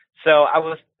So I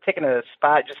was taking a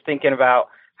spot just thinking about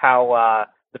how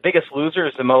The Biggest Loser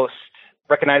is the most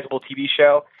recognizable TV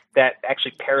show that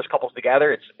actually pairs couples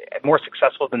together. It's more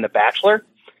successful than The Bachelor.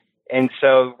 And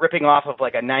so ripping off of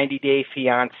like a 90-Day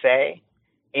Fiancé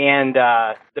and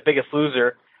The Biggest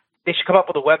Loser, they should come up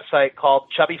with a website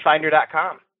called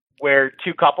chubbyfinder.com where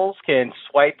two couples can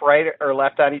swipe right or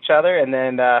left on each other, and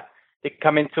then they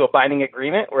come into a binding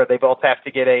agreement where they both have to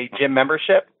get a gym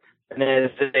membership. And then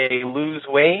as they lose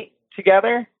weight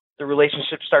together, the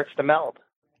relationship starts to meld.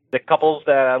 The couples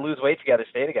that lose weight together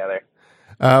stay together.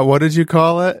 What did you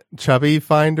call it? Chubby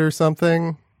Finder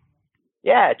something?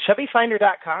 Yeah,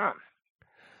 chubbyfinder.com.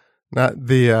 Not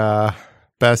the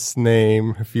best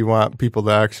name if you want people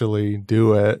to actually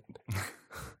do it.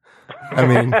 I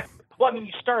mean... Well,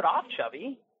 you start off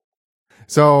chubby.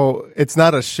 So it's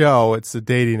not a show, it's a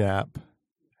dating app.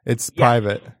 It's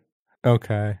private.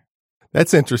 Okay.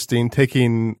 That's interesting,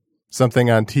 taking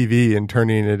something on TV and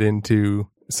turning it into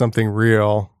something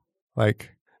real.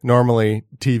 Like, normally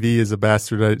TV is a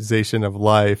bastardization of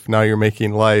life. Now you're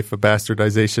making life a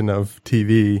bastardization of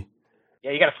TV. Yeah,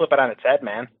 you got to flip it on its head,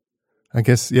 man. I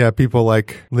guess, yeah, people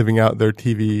like living out their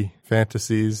TV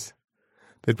fantasies.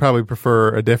 They'd probably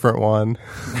prefer a different one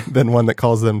than one that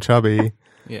calls them chubby.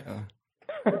 Yeah.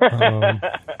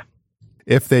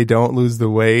 If they don't lose the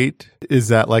weight, is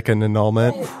that like an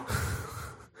annulment?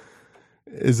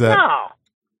 Is that...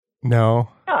 No?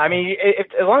 No, I mean,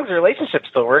 as long as the relationship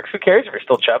still works, who cares if you're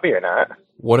still chubby or not?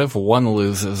 What if one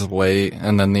loses weight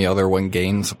and then the other one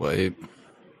gains weight?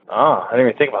 Oh, I didn't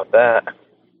even think about that.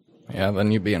 Yeah,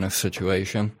 then you'd be in a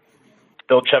situation.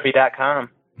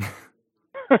 BillChubby.com.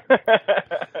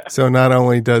 So not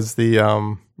only does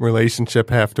the relationship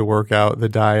have to work out, the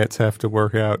diets have to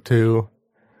work out too.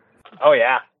 Oh,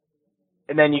 yeah.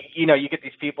 And then, you get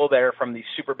these people that are from these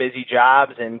super busy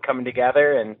jobs and coming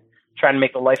together and trying to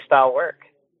make the lifestyle work.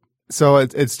 So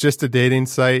it's just a dating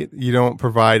site? You don't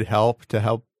provide help to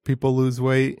help people lose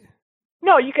weight?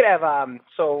 No, you could have,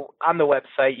 so on the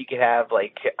website, you could have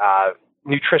like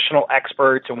nutritional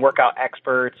experts and workout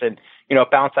experts and,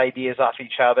 bounce ideas off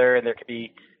each other. And there could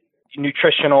be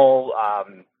nutritional,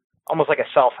 almost like a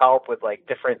self-help with like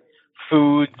different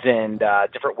foods and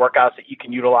different workouts that you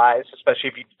can utilize, especially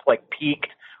if you've like peaked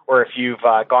or if you've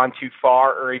gone too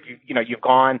far, or if you've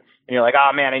gone and you're like,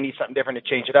 oh man, I need something different to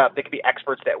change it up. There could be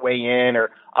experts that weigh in,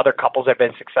 or other couples that have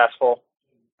been successful.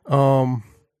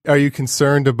 Are you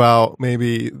concerned about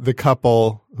maybe the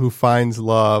couple who finds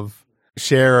love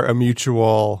share a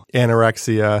mutual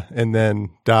anorexia and then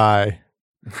die?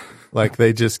 Like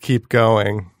they just keep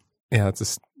going. Yeah,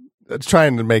 it's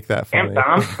trying to make that funny. Damn,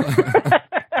 Tom.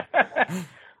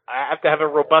 I have to have a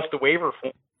robust waiver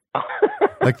form.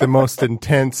 Like the most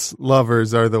intense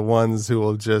lovers are the ones who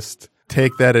will just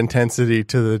take that intensity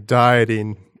to the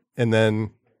dieting and then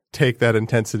take that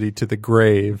intensity to the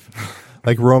grave.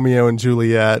 Like Romeo and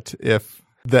Juliet, if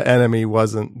the enemy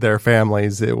wasn't their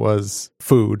families, it was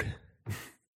food.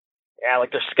 Yeah,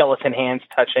 like their skeleton hands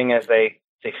touching as they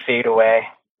fade away.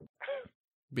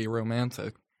 Be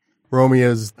romantic.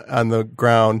 Romeo's on the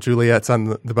ground, Juliet's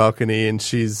on the balcony, and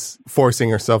she's forcing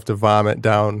herself to vomit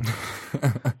down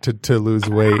to lose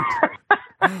weight.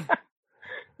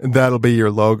 And that'll be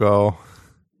your logo.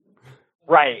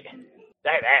 Right.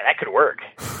 That could work.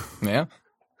 Yeah.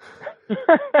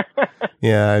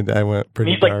 Yeah, I went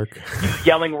pretty dark. He's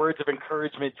yelling words of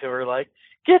encouragement to her, like,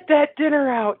 get that dinner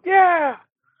out. Yeah.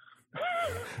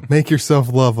 Make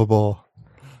yourself lovable.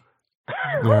 Yeah.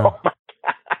 Oh, my God.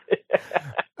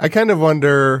 I kind of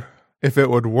wonder if it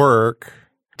would work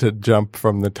to jump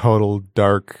from the total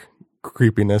dark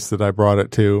creepiness that I brought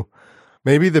it to.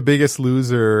 Maybe The Biggest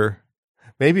Loser,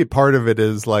 maybe part of it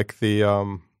is like the,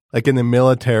 like in the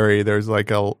military, there's like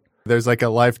a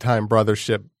lifetime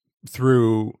brothership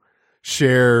through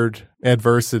shared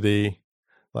adversity,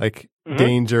 like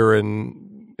danger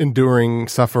and enduring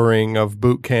suffering of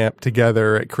boot camp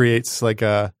together. It creates like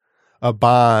a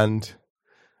bond.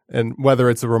 And whether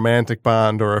it's a romantic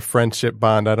bond or a friendship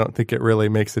bond, I don't think it really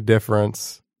makes a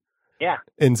difference. Yeah.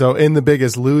 And so in The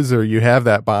Biggest Loser, you have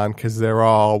that bond because they're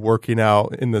all working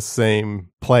out in the same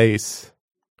place.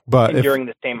 But enduring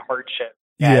the same hardship.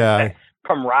 Yeah. That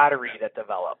camaraderie that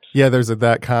develops. Yeah, there's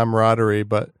that camaraderie.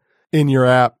 But in your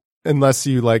app, unless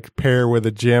you like pair with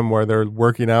a gym where they're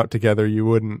working out together, you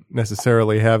wouldn't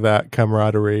necessarily have that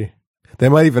camaraderie. They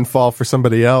might even fall for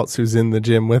somebody else who's in the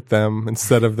gym with them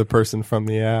instead of the person from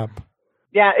the app.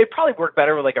 Yeah, it'd probably work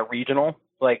better with like a regional,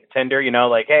 like Tinder,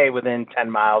 like, hey, within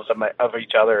 10 miles of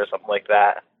each other or something like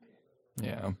that.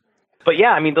 Yeah. But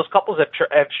yeah, I mean, those couples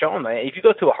have shown that if you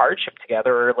go through a hardship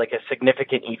together or like a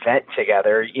significant event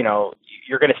together, you know,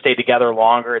 you're going to stay together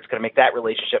longer. It's going to make that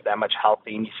relationship that much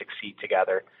healthy, and you succeed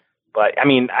together. But I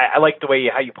mean, I like the way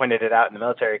how you pointed it out in the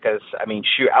military, because I mean,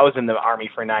 shoot, I was in the Army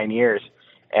for 9 years,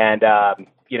 and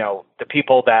you know, the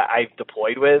people that I've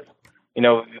deployed with, you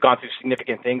know, we've gone through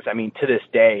significant things. I mean, to this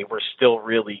day, we're still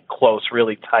really close,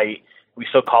 really tight. We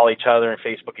still call each other and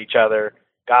Facebook each other.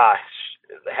 Gosh,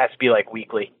 it has to be like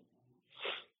weekly.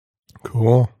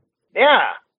 Cool.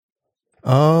 Yeah.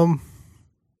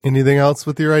 Anything else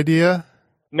with your idea?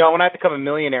 No, when I become a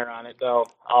millionaire on it, though,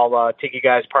 I'll take you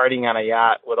guys partying on a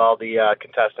yacht with all the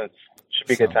contestants. Should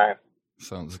be a good time.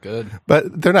 Sounds good.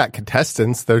 But they're not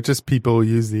contestants. They're just people who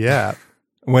use the app.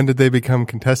 When did they become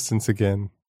contestants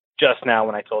again? Just now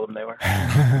when I told them they were.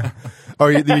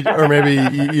 Or maybe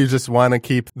you just want to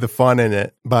keep the fun in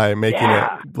it by making it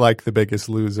like The Biggest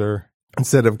Loser.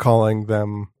 Instead of calling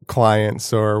them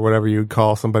clients or whatever you would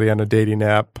call somebody on a dating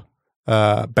app,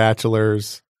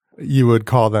 bachelors, you would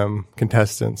call them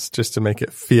contestants just to make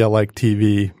it feel like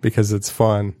TV because it's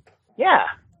fun. Yeah.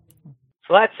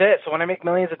 So that's it. So when I make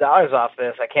millions of dollars off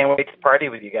this, I can't wait to party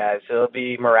with you guys. It'll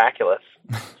be miraculous.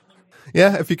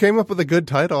 Yeah, if you came up with a good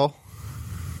title.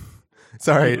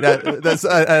 Sorry, that's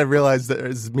I realized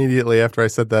that immediately after I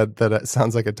said that it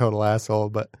sounds like a total asshole,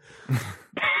 but...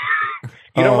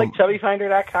 You don't like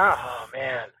chubbyfinder.com? Oh,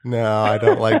 man. No, I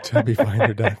don't like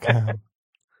chubbyfinder.com.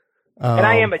 And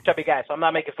I am a chubby guy, so I'm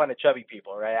not making fun of chubby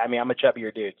people, right? I mean, I'm a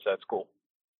chubbier dude, so it's cool.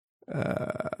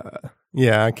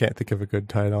 Yeah, I can't think of a good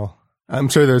title. I'm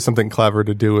sure there's something clever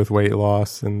to do with weight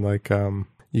loss and like,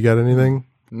 you got anything?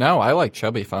 No, I like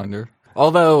Chubby Finder.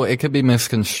 Although it could be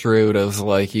misconstrued as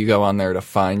like you go on there to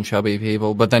find chubby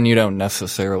people, but then you don't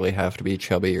necessarily have to be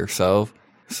chubby yourself.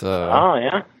 So, oh,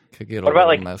 yeah. Could get what about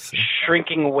like messy.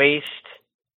 Shrinking waist,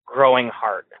 growing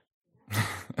heart?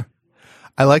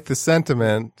 I like the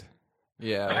sentiment.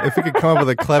 Yeah. If we could come up with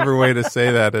a clever way to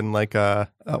say that in like a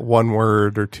 1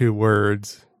 word or 2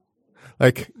 words.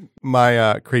 Like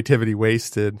my creativity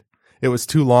wasted. It was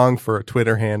too long for a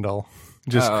Twitter handle.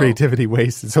 Just creativity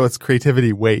wasted. So it's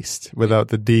creativity waste without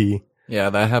the D. Yeah,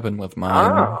 that happened with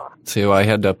mine too. I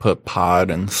had to put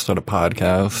pod instead of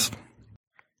podcast.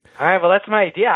 All right, well, that's my idea.